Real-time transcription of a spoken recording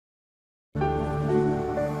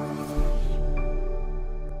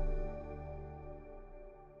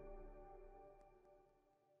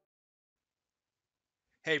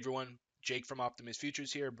Hey everyone, Jake from Optimus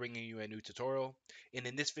Futures here, bringing you a new tutorial. And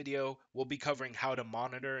in this video, we'll be covering how to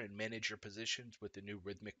monitor and manage your positions with the new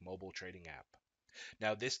Rithmic mobile trading app.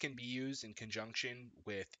 Now, this can be used in conjunction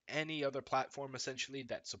with any other platform essentially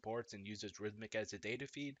that supports and uses Rithmic as a data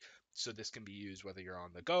feed. So this can be used whether you're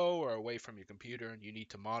on the go or away from your computer and you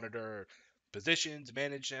need to monitor positions,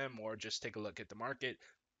 manage them, or just take a look at the market.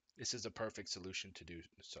 This is a perfect solution to do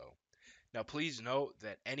so. Now, please note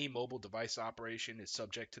that any mobile device operation is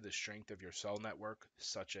subject to the strength of your cell network,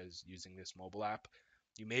 such as using this mobile app.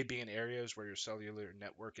 You may be in areas where your cellular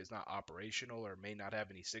network is not operational or may not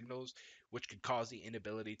have any signals, which could cause the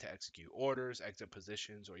inability to execute orders, exit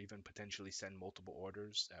positions, or even potentially send multiple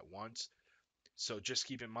orders at once. So just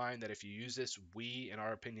keep in mind that if you use this, we, in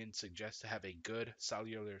our opinion, suggest to have a good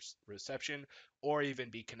cellular reception or even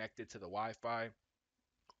be connected to the Wi-Fi.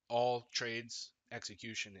 All trades,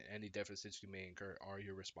 execution, and any deficits you may incur are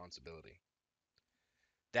your responsibility.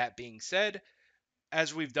 That being said,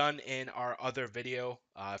 as we've done in our other video,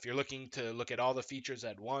 if you're looking to look at all the features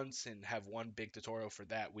at once and have one big tutorial for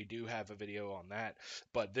that, we do have a video on that.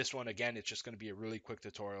 But this one, again, it's just going to be a really quick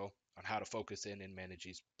tutorial on how to focus in and manage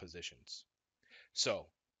these positions. So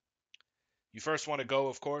you first want to go,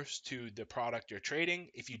 of course, to the product you're trading.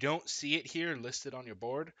 If you don't see it here listed on your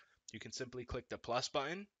board, you can simply click the plus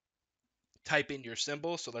button, type in your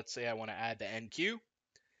symbol. So let's say I want to add the NQ.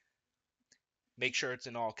 Make sure it's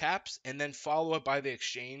in all caps, and then follow it by the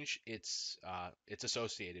exchange it's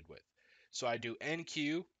associated with. So I do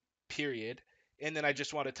NQ period, and then I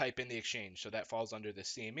just want to type in the exchange. So that falls under the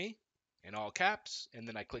CME in all caps, and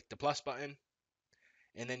then I click the plus button,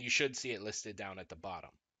 and then you should see it listed down at the bottom.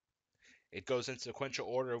 It goes in sequential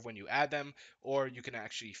order of when you add them, or you can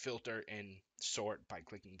actually filter and sort by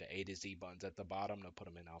clicking the A to Z buttons at the bottom to put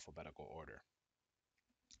them in alphabetical order.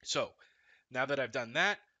 So now that I've done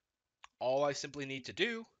that, all I simply need to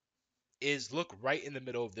do is look right in the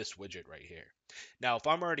middle of this widget right here. Now, if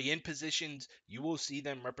I'm already in positions, you will see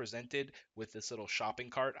them represented with this little shopping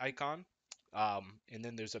cart icon. And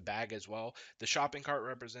then there's a bag as well. The shopping cart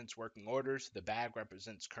represents working orders. The bag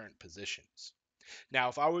represents current positions. Now,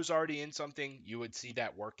 if I was already in something, you would see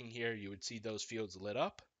that working here. You would see those fields lit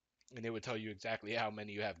up, and it would tell you exactly how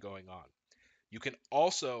many you have going on. You can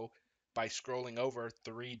also, by scrolling over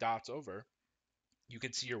 3 dots over, you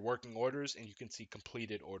can see your working orders and you can see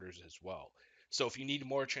completed orders as well. So if you need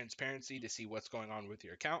more transparency to see what's going on with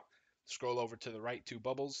your account, scroll over to the right 2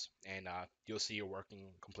 bubbles and you'll see your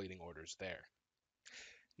working completing orders there.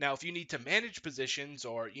 Now, if you need to manage positions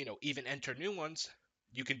or even enter new ones,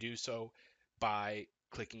 you can do so by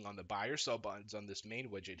clicking on the buy or sell buttons on this main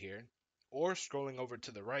widget here, or scrolling over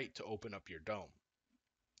to the right to open up your dome.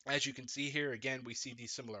 As you can see here, again, we see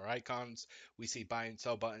these similar icons. We see buy and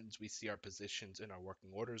sell buttons. We see our positions in our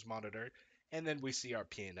working orders monitor, and then we see our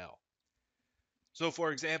P&L. So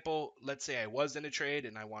for example, let's say I was in a trade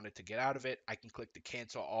and I wanted to get out of it. I can click the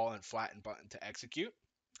cancel all and flatten button to execute.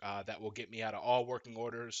 That will get me out of all working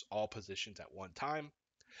orders, all positions at one time.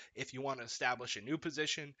 If you want to establish a new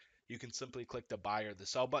position, you can simply click the buy or the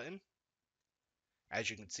sell button. As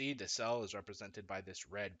you can see, the sell is represented by this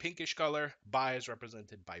red pinkish color. Buy is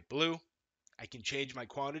represented by blue. I can change my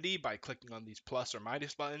quantity by clicking on these plus or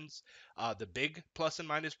minus buttons. The big plus and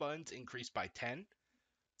minus buttons increase by 10,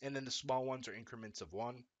 and then the small ones are increments of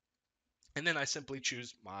 1. And then I simply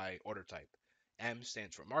choose my order type. M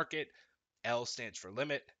stands for market, L stands for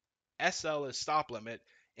limit, SL is stop limit,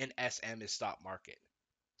 and SM is stop market.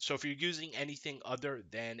 So if you're using anything other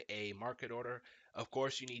than a market order, of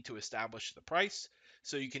course you need to establish the price.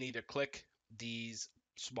 So you can either click these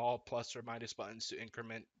small plus or minus buttons to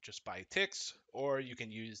increment just by ticks, or you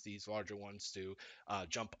can use these larger ones to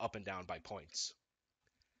jump up and down by points.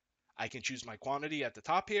 I can choose my quantity at the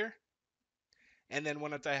top here, and then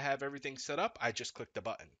once I have everything set up, I just click the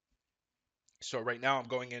button. So right now I'm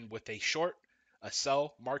going in with a short, a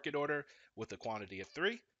sell market order with a quantity of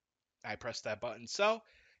 3. I press that button sell,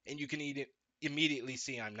 and you can immediately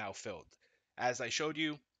see I'm now filled. As I showed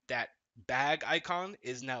you, that bag icon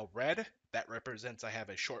is now red. That represents I have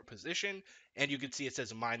a short position, and you can see it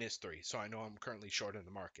says -3, so I know I'm currently short in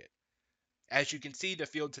the market. As you can see, the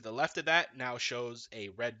field to the left of that now shows a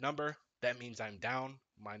red number. That means I'm down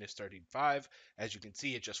 -35. As you can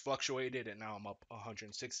see, it just fluctuated and now I'm up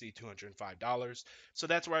 $160, $205. So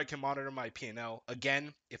that's where I can monitor my P&L.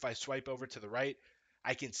 Again, if I swipe over to the right,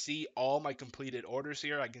 I can see all my completed orders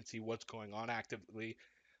here. I can see what's going on actively.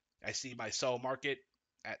 I see my sell market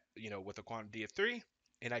at with a quantity of 3,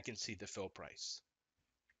 and I can see the fill price.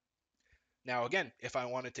 Now again, if I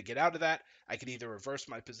wanted to get out of that, I could either reverse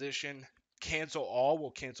my position, Cancel all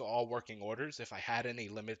will cancel all working orders if I had any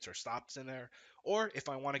limits or stops in there. Or if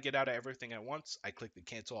I want to get out of everything at once, I click the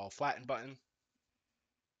cancel all flatten button,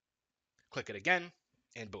 click it again,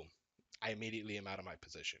 and boom, I immediately am out of my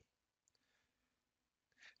position.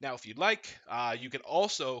 Now, if you'd like, you can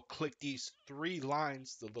also click these three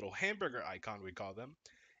lines, the little hamburger icon we call them,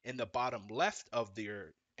 in the bottom left of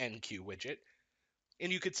your NQ widget.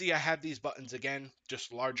 And you can see I have these buttons again,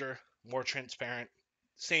 just larger, more transparent.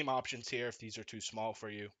 Same options here if these are too small for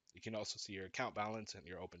you. You can also see your account balance and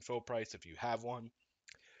your open fill price if you have one.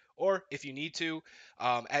 Or if you need to,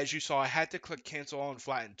 as you saw, I had to click cancel all and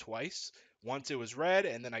flatten twice. Once it was red,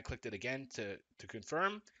 and then I clicked it again to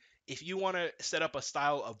confirm. If you want to set up a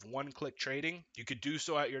style of one-click trading, you could do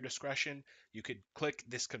so at your discretion. You could click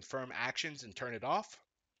this confirm actions and turn it off.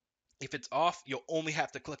 If it's off, you'll only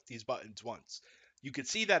have to click these buttons once. You can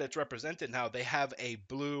see that it's represented now. They have a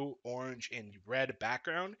blue, orange, and red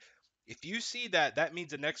background. If you see that, that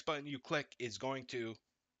means the next button you click is going to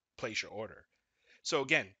place your order. So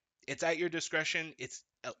again, it's at your discretion. It's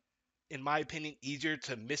in my opinion, easier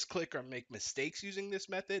to misclick or make mistakes using this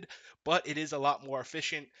method, but it is a lot more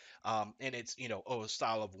efficient, and it's, a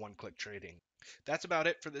style of one-click trading. That's about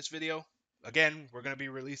it for this video. Again, we're going to be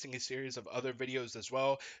releasing a series of other videos as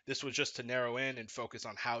well. This was just to narrow in and focus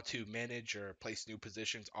on how to manage or place new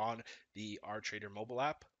positions on the RTrader mobile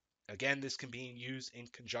app. Again, this can be used in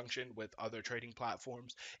conjunction with other trading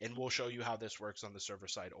platforms, and we'll show you how this works on the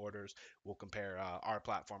server-side orders. We'll compare our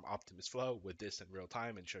platform Optimus Flow with this in real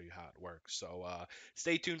time and show you how it works. So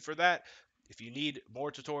stay tuned for that. If you need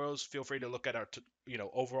more tutorials, feel free to look at our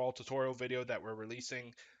overall tutorial video that we're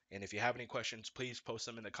releasing. And if you have any questions, please post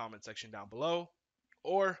them in the comment section down below.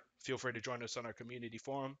 Or feel free to join us on our community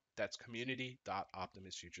forum. That's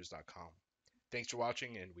community.optimusfutures.com. Thanks for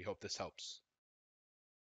watching, and we hope this helps.